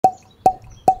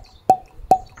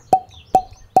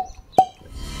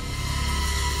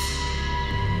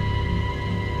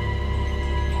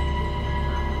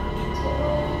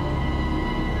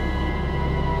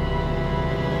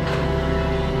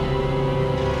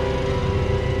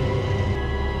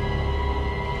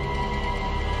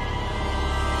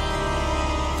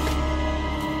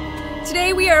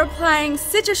Today we are applying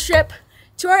citrus strip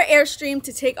to our Airstream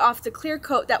to take off the clear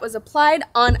coat that was applied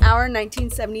on our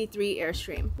 1973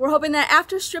 Airstream. We're hoping that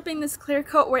after stripping this clear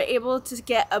coat, we're able to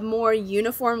get a more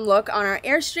uniform look on our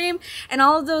Airstream, and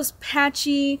all of those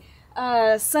patchy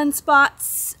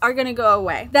sunspots are gonna go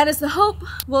away. That is the hope.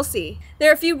 We'll see. There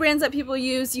are a few brands that people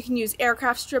use. You can use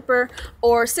Aircraft Stripper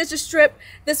or Citrus Strip.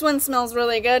 This one smells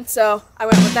really good, so I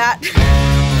went with that.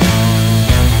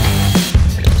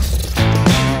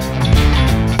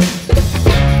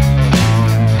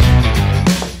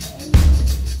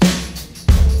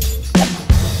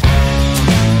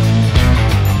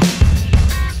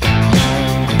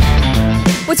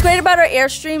 What's great about our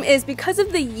Airstream is because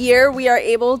of the year, we are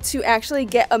able to actually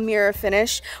get a mirror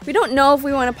finish. We don't know if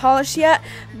we want to polish yet,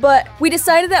 but we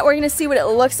decided that we're going to see what it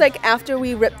looks like after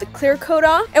we rip the clear coat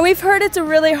off. And we've heard it's a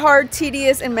really hard,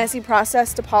 tedious, and messy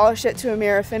process to polish it to a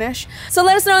mirror finish. So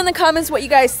let us know in the comments what you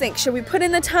guys think. Should we put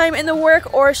in the time and the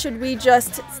work, or should we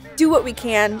just do what we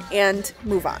can and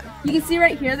move on? You can see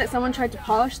right here that someone tried to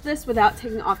polish this without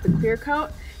taking off the clear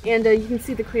coat. And you can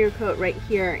see the clear coat right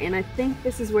here, and I think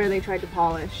this is where they tried to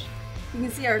polish. You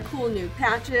can see our cool new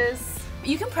patches.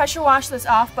 You can pressure wash this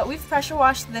off, but we've pressure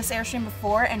washed this Airstream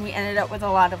before and we ended up with a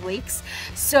lot of leaks.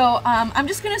 So I'm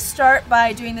just gonna start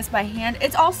by doing this by hand.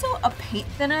 It's also a paint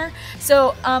thinner.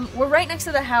 So we're right next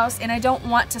to the house and I don't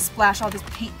want to splash all this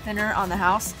paint thinner on the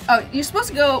house. Oh, you're supposed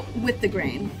to go with the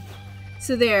grain.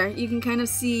 So there, you can kind of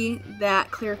see that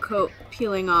clear coat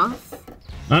peeling off.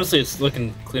 Honestly, it's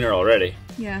looking cleaner already.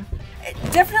 Yeah. It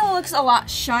definitely looks a lot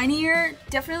shinier,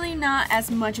 definitely not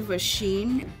as much of a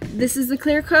sheen. This is the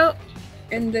clear coat,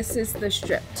 and this is the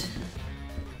stripped.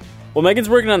 Well, Megan's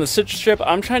working on the citrus strip.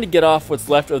 I'm trying to get off what's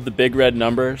left of the big red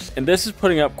numbers, and this is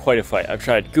putting up quite a fight. I've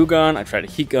tried goo gun, I've tried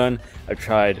a heat gun, I've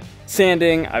tried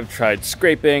sanding, I've tried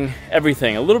scraping,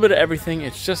 everything, a little bit of everything.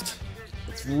 It's just,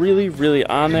 it's really, really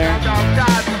on there.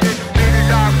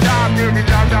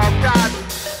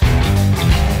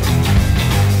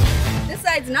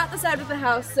 Side's not the side with the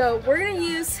house, so we're gonna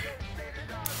use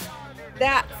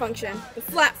that function, the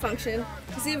flat function,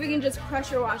 to see if we can just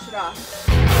pressure wash it off.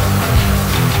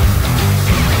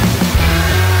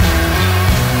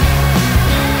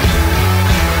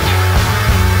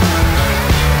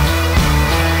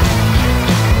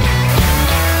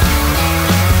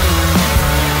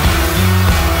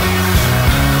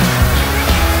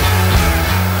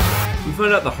 We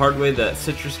found out the hard way that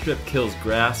citrus strip kills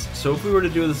grass, so if we were to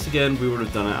do this again, we would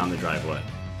have done it on the driveway.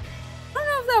 I don't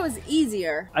know if that was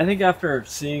easier. I think after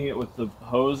seeing it with the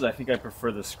hose, I think I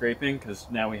prefer the scraping, because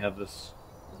now we have this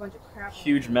bunch of crap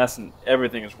huge mess and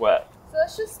everything is wet. So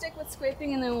let's just stick with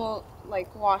scraping and then we'll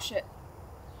like wash it,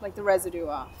 like the residue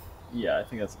off. Yeah, I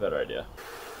think that's a better idea.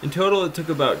 In total, it took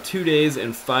about 2 days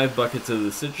and 5 buckets of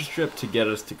the citrus strip to get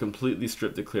us to completely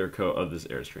strip the clear coat of this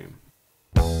Airstream.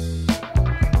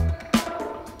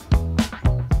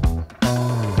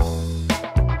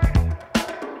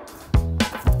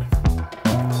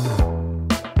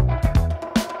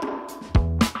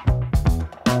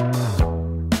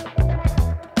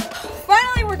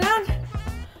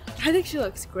 I think she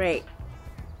looks great.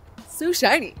 So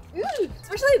shiny. Ooh,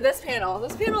 especially this panel.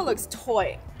 This panel looks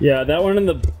toy. Yeah, that one in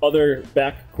the other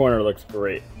back corner looks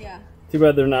great. Yeah. Too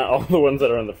bad they're not all the ones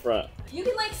that are in the front. You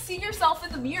can like see yourself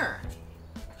in the mirror.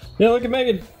 Yeah, look at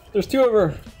Megan. There's 2 of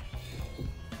her.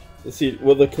 Let's see,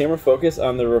 will the camera focus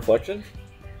on the reflection?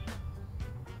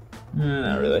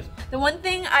 Not really. The one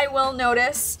thing I will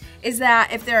notice is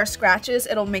that if there are scratches,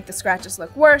 it'll make the scratches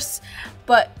look worse.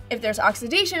 But if there's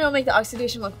oxidation, it'll make the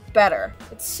oxidation look better.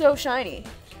 It's so shiny.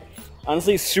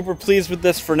 Honestly, super pleased with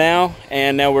this for now.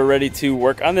 And now we're ready to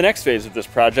work on the next phase of this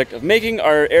project of making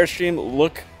our Airstream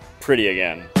look pretty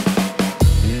again.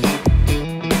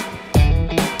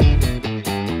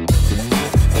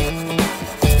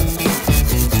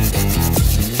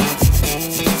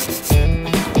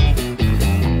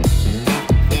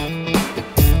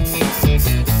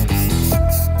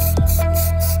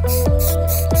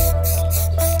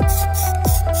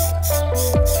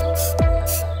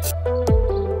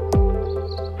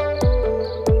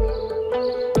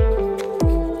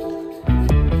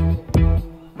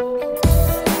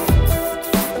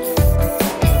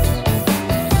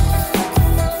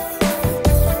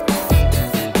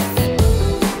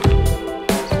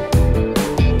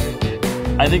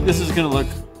 I think this is gonna look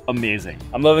amazing.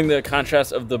 I'm loving the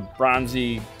contrast of the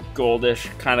bronzy, goldish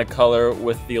kind of color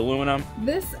with the aluminum.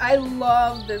 I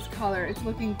love this color. It's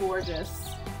looking gorgeous.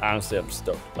 Honestly, I'm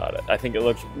stoked about it. I think it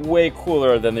looks way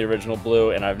cooler than the original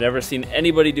blue, and I've never seen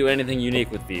anybody do anything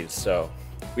unique with these, so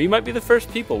we might be the first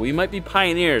people. We might be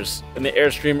pioneers in the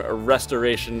Airstream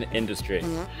restoration industry.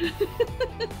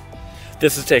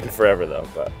 This is taking forever though,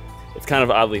 but it's kind of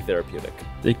oddly therapeutic.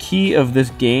 The key of this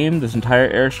game, this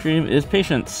entire Airstream, is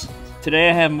patience.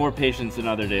 Today I have more patience than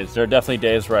other days. There are definitely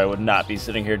days where I would not be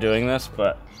sitting here doing this,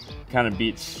 but it kind of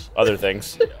beats other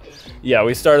things. Yeah,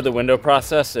 we started the window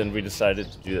process and we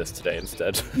decided to do this today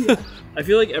instead. I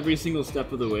feel like every single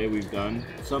step of the way we've done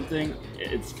something,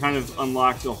 it's kind of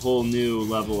unlocked a whole new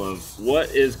level of what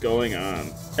is going on.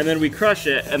 And then we crush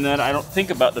it, and then I don't think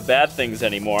about the bad things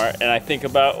anymore, and I think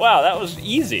about, wow, that was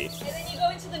easy. And then you go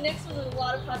into the next one with a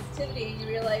lot of positivity and you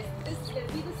realize this is going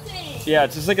to be the same. Yeah,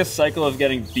 it's just like a cycle of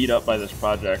getting beat up by this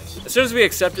project. As soon as we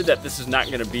accepted that this is not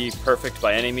going to be perfect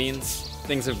by any means,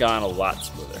 things have gone a lot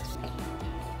smoother.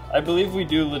 I believe we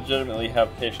do legitimately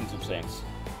have patience of saints.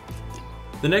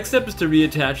 The next step is to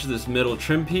reattach this middle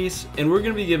trim piece, and we're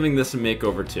going to be giving this a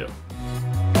makeover too.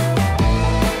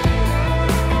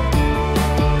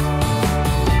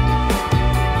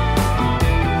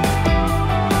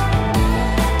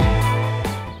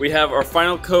 We have our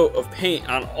final coat of paint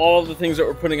on all the things that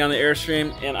we're putting on the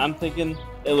Airstream, and I'm thinking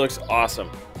it looks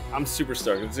awesome. I'm super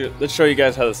stoked. Let's show you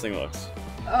guys how this thing looks.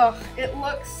 Oh, it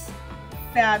looks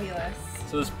fabulous.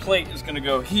 So this plate is gonna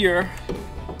go here.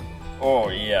 Oh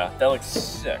yeah, that looks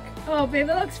sick. Oh babe,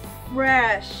 that looks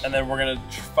fresh. And then we're gonna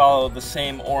follow the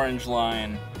same orange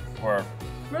line, or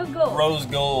Rose gold. Rose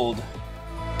gold.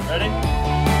 Ready?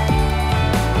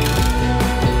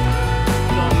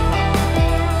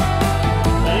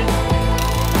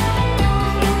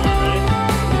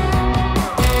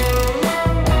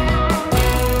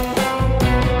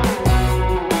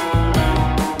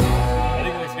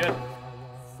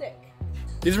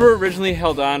 These were originally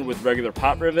held on with regular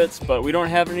pop rivets, but we don't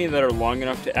have any that are long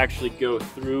enough to actually go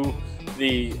through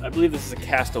the, I believe this is a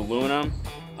cast aluminum,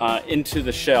 into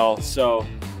the shell. So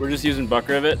we're just using buck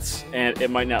rivets, and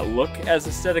it might not look as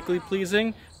aesthetically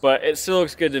pleasing, but it still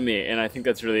looks good to me, and I think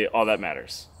that's really all that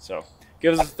matters. So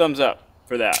give us a thumbs up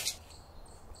for that,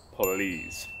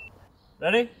 please.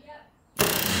 Ready?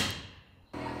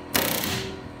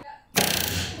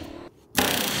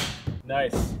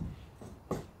 Nice.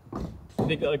 I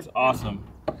think that looks awesome.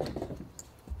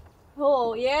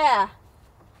 Oh yeah.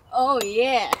 Oh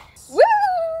yeah. Woo!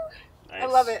 Nice. I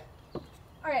love it. All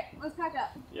right, let's pack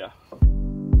up. Yeah.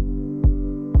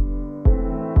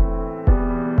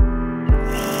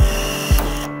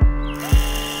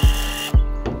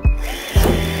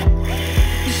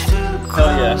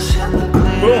 Hell yeah.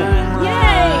 Boom.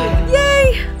 Yay!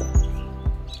 Yay!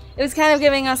 It was kind of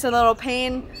giving us a little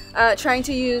pain trying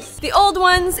to use the old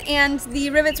ones and the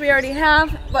rivets we already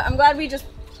have, but I'm glad we just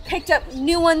picked up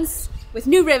new ones with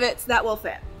new rivets that will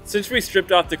fit. Since we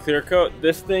stripped off the clear coat,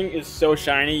 this thing is so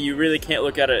shiny, you really can't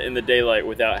look at it in the daylight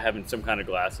without having some kind of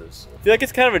glasses. I feel like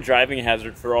it's kind of a driving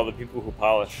hazard for all the people who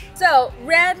polish. So,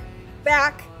 red,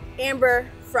 back, amber,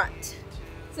 front.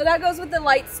 So that goes with the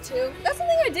lights too. That's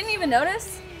something I didn't even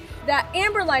notice, that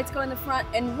amber lights go in the front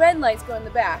and red lights go in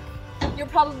the back. You're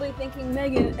probably thinking,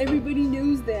 Megan, everybody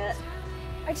knows that.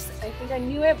 I think I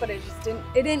knew it, but it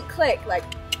didn't click, like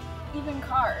even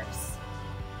cars.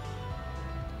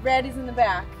 Red is in the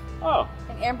back. Oh.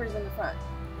 And amber is in the front.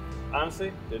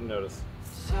 Honestly, didn't notice.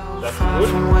 That's far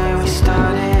from where we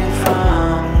started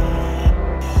from.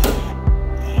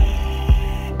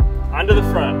 Onto the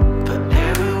front. But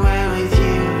everywhere with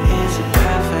you is a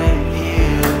perfect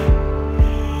view.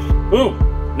 Boom.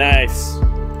 Nice.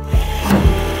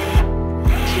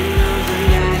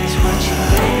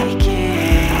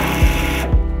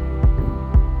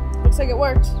 Looks like it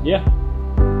worked. Yeah.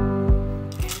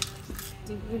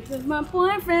 Do it with my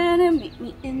boyfriend and meet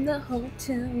me in the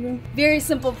hotel room. Very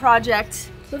simple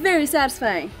project, but very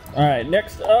satisfying. All right,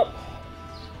 next up,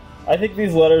 I think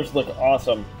these letters look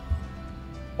awesome.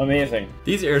 Amazing.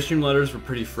 These Airstream letters were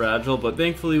pretty fragile, but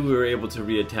thankfully we were able to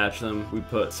reattach them. We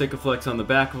put Sikaflex on the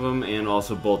back of them and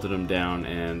also bolted them down,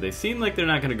 and they seem like they're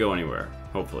not going to go anywhere,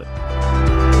 hopefully.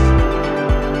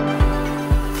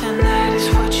 And that is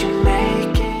what you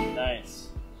make it. Nice.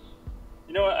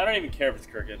 You know what? I don't even care if it's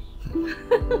crooked.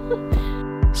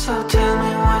 So tell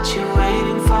me what you're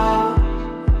waiting for.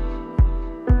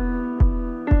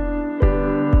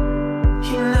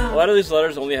 A lot of these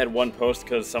letters only had one post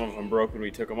because some of them broke when we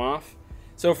took them off.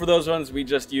 So for those ones, we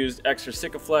just used extra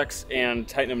Sikaflex and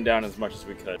tightened them down as much as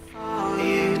we could. For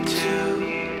you too.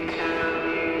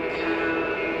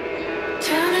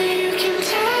 Tell me you can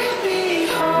take me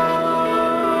home.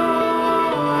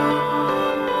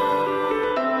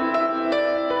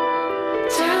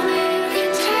 Tell me you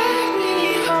can take me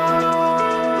home.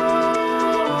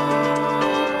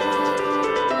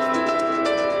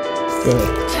 Go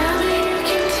ahead. Tell me you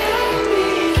can take me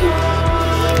home.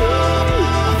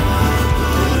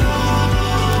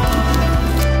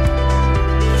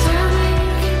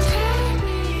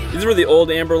 These were the old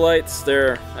amber lights.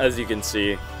 They're, as you can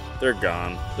see, they're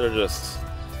gone. They're just,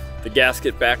 the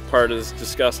gasket back part is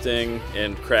disgusting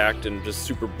and cracked and just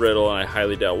super brittle, and I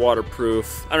highly doubt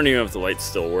waterproof. I don't even know if the lights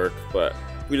still work, but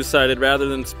we decided rather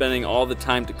than spending all the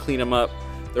time to clean them up,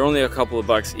 they're only a couple of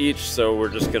bucks each, so we're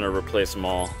just gonna replace them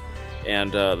all.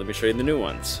 And let me show you the new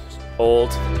ones.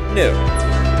 Old, new.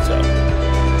 So,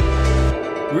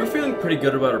 we were feeling pretty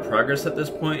good about our progress at this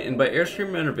point, and by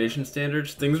Airstream renovation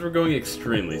standards, things were going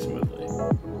extremely smoothly.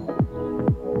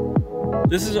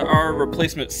 This is our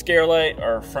replacement scare light,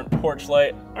 our front porch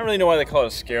light. I don't really know why they call it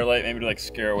a scare light, maybe to like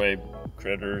scare away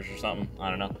critters or something, I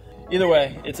don't know. Either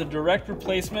way, it's a direct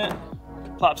replacement.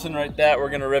 Pops in right that, we're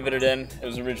gonna rivet it in. It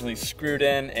was originally screwed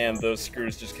in, and those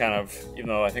screws just kind of, even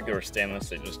though I think they were stainless,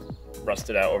 they just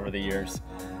rusted out over the years.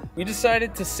 We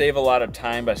decided to save a lot of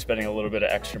time by spending a little bit of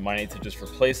extra money to just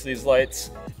replace these lights.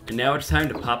 And now it's time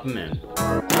to pop them in.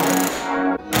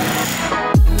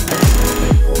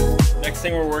 Next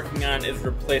thing we're working on is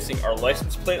replacing our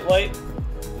license plate light.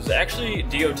 This is actually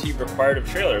DOT required of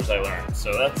trailers, I learned,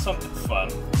 so that's something fun.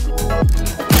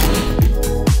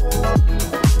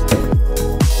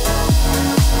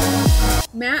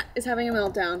 Matt is having a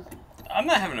meltdown. I'm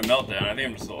not having a meltdown, I think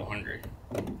I'm just a little hungry.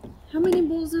 How many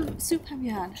bowls of soup have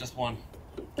you had? Just one.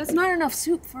 That's not enough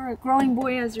soup for a growing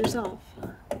boy as yourself.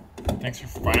 Thanks for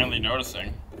finally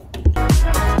noticing.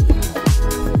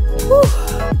 Whew.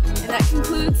 And that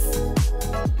concludes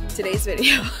today's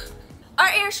video. Our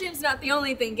Airstream's not the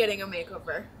only thing getting a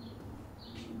makeover.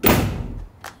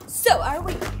 So are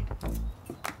we.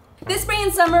 This spring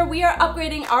and summer, we are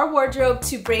upgrading our wardrobe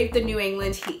to brave the New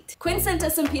England heat. Quinn sent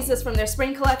us some pieces from their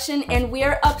spring collection, and we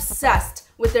are obsessed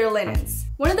with their linens.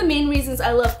 One of the main reasons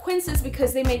I love Quince is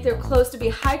because they make their clothes to be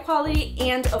high quality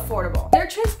and affordable. They're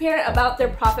transparent about their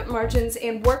profit margins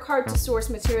and work hard to source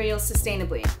materials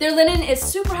sustainably. Their linen is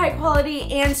super high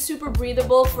quality and super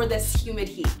breathable for this humid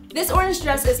heat. This orange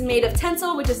dress is made of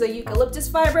tencel, which is a eucalyptus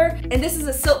fiber, and this is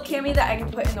a silk cami that I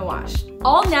can put in the wash.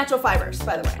 All natural fibers,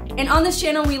 by the way. And on this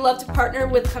channel, we love to partner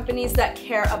with companies that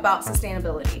care about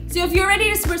sustainability. So if you're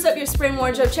ready to spruce up your spring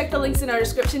wardrobe, check the links in our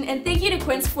description, and thank you to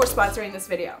Quince for sponsoring this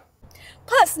video.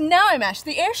 Plus, now I match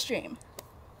the Airstream.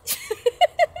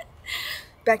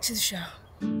 Back to the show.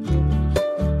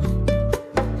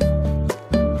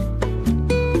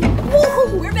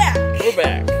 Woohoo, we're back. We're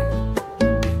back.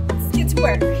 Let's get to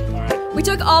work. All right. We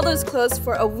took all those clothes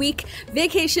for a week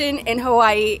vacation in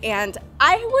Hawaii, and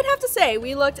I would have to say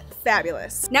we looked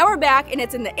fabulous. Now we're back and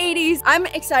it's in the 80s. I'm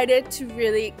excited to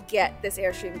really get this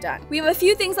Airstream done. We have a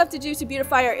few things left to do to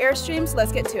beautify our Airstream, so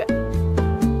let's get to it.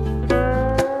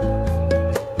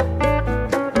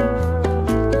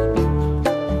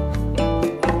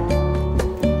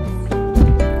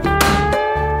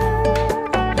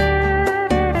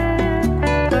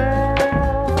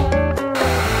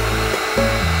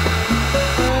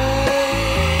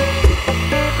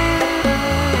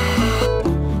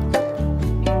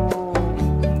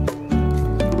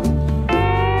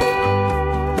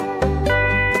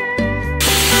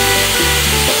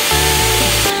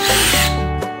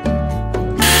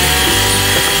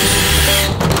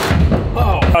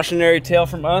 Cautionary tale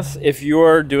from us, if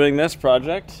you're doing this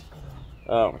project,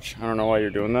 which I don't know why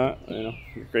you're doing that, you know,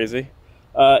 you're crazy.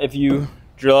 If you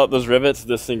drill out those rivets,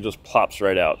 this thing just plops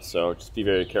right out, so just be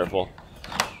very careful.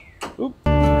 Oop.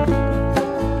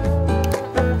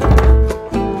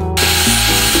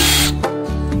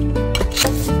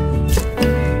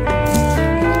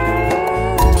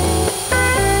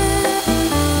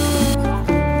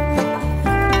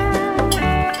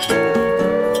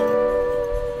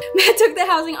 Took the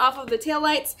housing off of the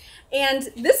taillights, and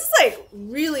this is like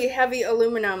really heavy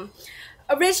aluminum.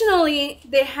 Originally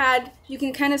they had, you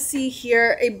can kind of see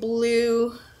here, a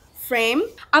blue frame.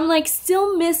 I'm like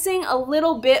still missing a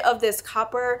little bit of this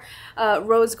copper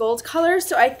rose gold color,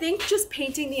 so I think just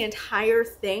painting the entire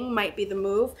thing might be the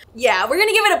move. Yeah, we're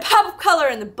gonna give it a pop of color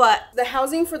in the butt. The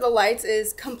housing for the lights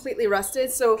is completely rusted,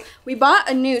 so we bought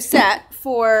a new set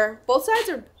for both sides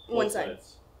or one side?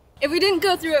 If we didn't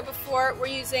go through it before, we're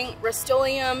using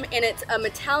Rust-Oleum, and it's a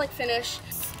metallic finish.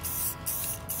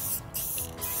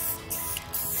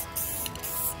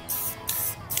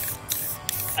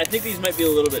 I think these might be a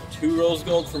little bit too rose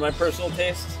gold for my personal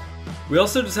taste. We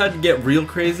also decided to get real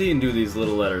crazy and do these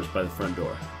little letters by the front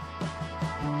door.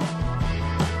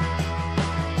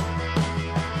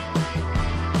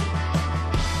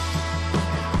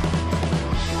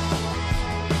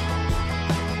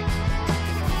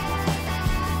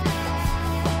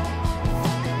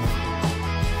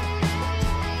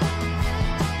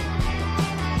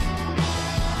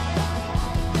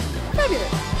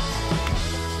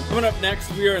 Coming up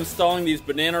next we are installing these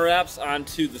banana wraps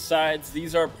onto the sides.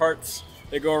 These are parts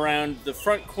that go around the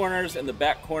front corners and the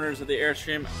back corners of the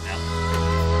Airstream.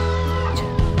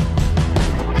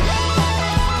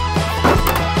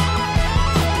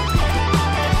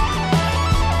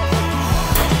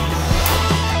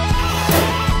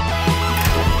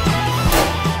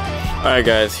 Alright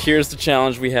guys, here's the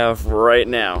challenge we have right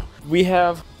now. We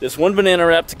have this one banana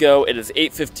wrap to go. It is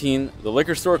 8:15. The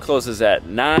liquor store closes at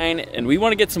 9 and we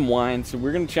want to get some wine, so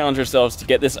we're going to challenge ourselves to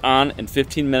get this on in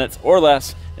 15 minutes or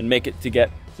less and make it to get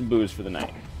some booze for the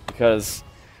night. Because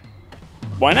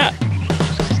why not?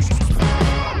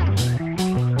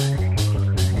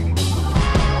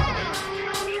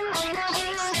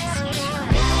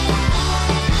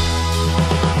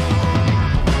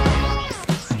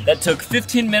 That took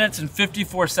 15 minutes and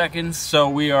 54 seconds, so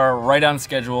we are right on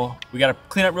schedule. We gotta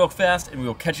clean up real fast and we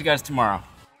will catch you guys tomorrow.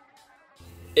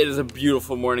 It is a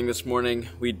beautiful morning this morning.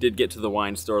 We did get to the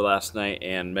wine store last night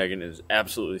and Megan is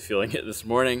absolutely feeling it this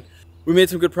morning. We made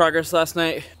some good progress last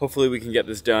night. Hopefully we can get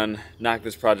this done, knock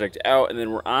this project out, and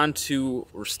then we're on to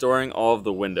restoring all of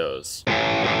the windows.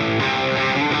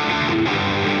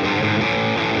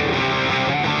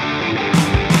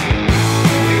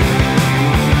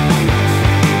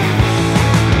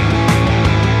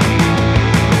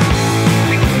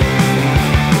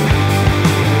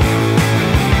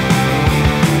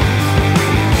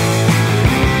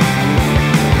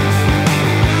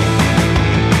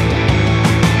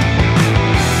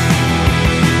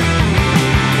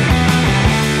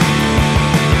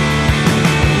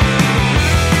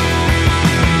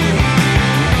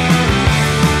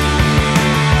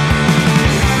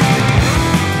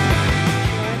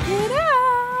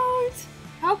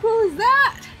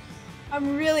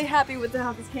 I'm really happy with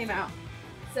how this came out.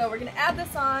 So we're gonna add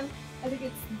this on. I think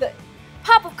it's the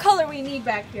pop of color we need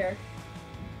back here.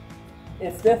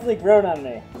 It's definitely grown on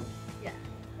me. Yeah.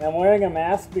 And I'm wearing a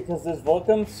mask because this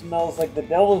Volcom smells like the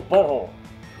devil's butthole.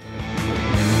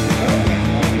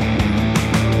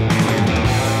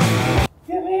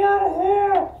 Get me out of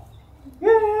here!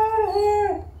 Get me out of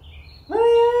here! Let me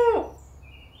out!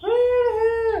 Let me out of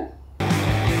here!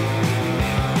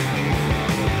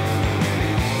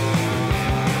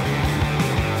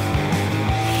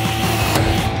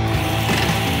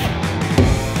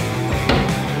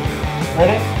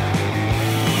 Ready?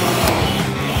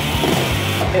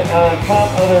 Top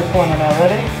other corner now,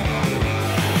 ready?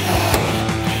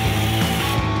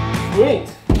 Sweet!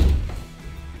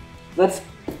 Let's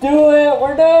do it!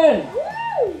 We're done!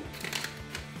 Woo!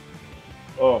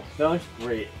 Oh, that looks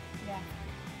great. Yeah.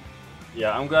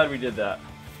 Yeah, I'm glad we did that.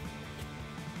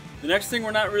 The next thing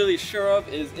we're not really sure of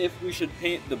is if we should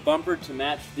paint the bumper to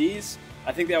match these.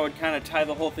 I think that would kind of tie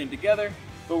the whole thing together,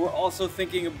 but we're also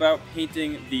thinking about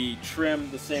painting the trim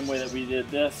the same way that we did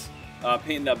this,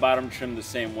 painting that bottom trim the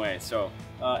same way. So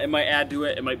it might add to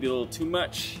it, it might be a little too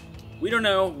much. We don't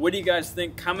know. What do you guys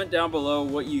think? Comment down below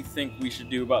what you think we should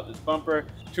do about this bumper.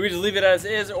 Should we just leave it as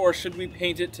is, or should we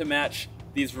paint it to match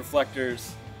these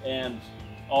reflectors and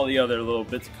all the other little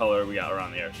bits of color we got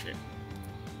around the Airstream?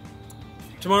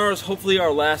 Tomorrow is hopefully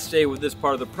our last day with this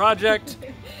part of the project.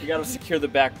 We gotta secure the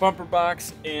back bumper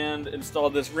box and install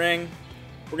this ring.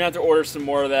 We're gonna have to order some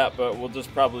more of that, but we'll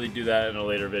just probably do that in a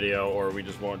later video, or we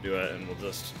just won't do it and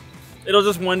it'll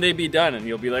just one day be done and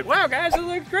you'll be like, wow guys, it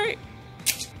looks great.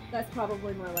 That's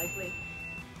probably more likely.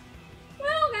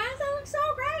 Wow guys, that looks so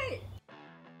great!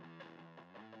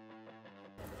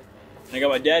 I got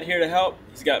my dad here to help.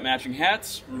 He's got matching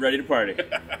hats. We're ready to party.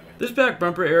 This back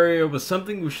bumper area was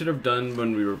something we should have done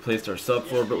when we replaced our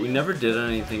subfloor, but we never did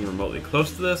anything remotely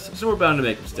close to this, so we're bound to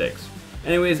make mistakes.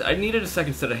 Anyways, I needed a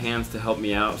second set of hands to help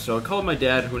me out, so I called my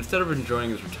dad, who instead of enjoying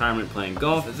his retirement playing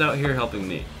golf, is out here helping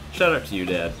me. Shout out to you,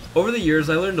 Dad. Over the years,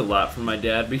 I learned a lot from my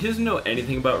dad, but he doesn't know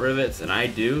anything about rivets, and I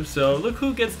do, so look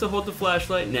who gets to hold the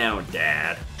flashlight now,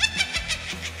 Dad.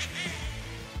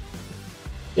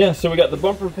 Yeah, so we got the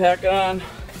bumper pack on,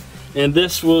 and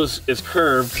this is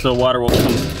curved, so water will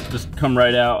just come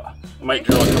right out. I might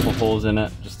drill a couple holes in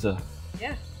it just to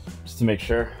make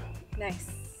sure. Nice.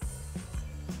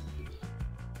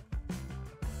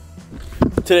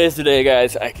 Today's the day,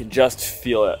 guys. I can just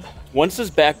feel it. Once this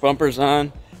back bumper's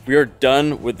on, we are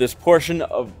done with this portion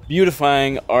of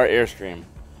beautifying our Airstream.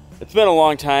 It's been a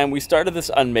long time. We started this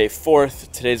on May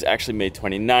 4th. Today's actually May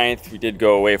 29th. We did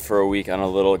go away for a week on a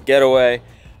little getaway.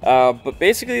 But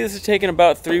basically this has taken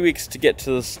about 3 weeks to get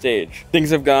to this stage. Things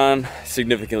have gone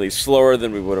significantly slower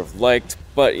than we would have liked,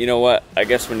 but you know what? I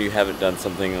guess when you haven't done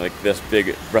something like this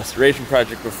big restoration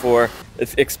project before,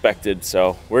 it's expected.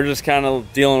 So we're just kind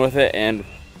of dealing with it and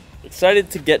excited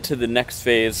to get to the next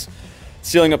phase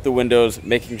sealing up the windows,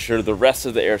 making sure the rest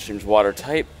of the Airstream's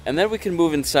watertight, and then we can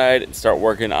move inside and start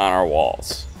working on our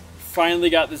walls. Finally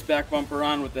got this back bumper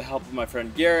on with the help of my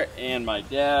friend Garrett and my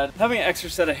dad. Having an extra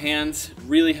set of hands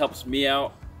really helps me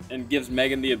out and gives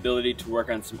Megan the ability to work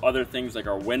on some other things like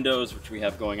our windows, which we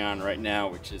have going on right now,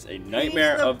 which is a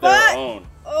nightmare of their own.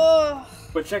 Oh.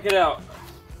 But check it out.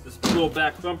 This little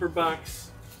back bumper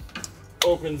box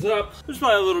opens up. There's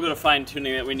probably a little bit of fine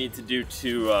tuning that we need to do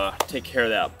to take care of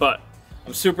that, but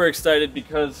I'm super excited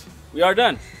because we are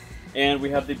done. And we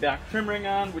have the back trim ring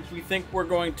on, which we think we're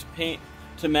going to paint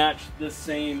to match the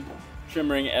same trim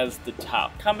ring as the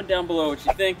top. Comment down below what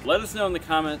you think. Let us know in the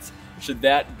comments, should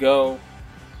that go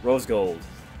rose gold?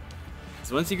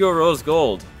 So once you go rose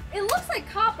gold, It looks like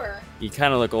copper. you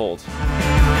kind of look old.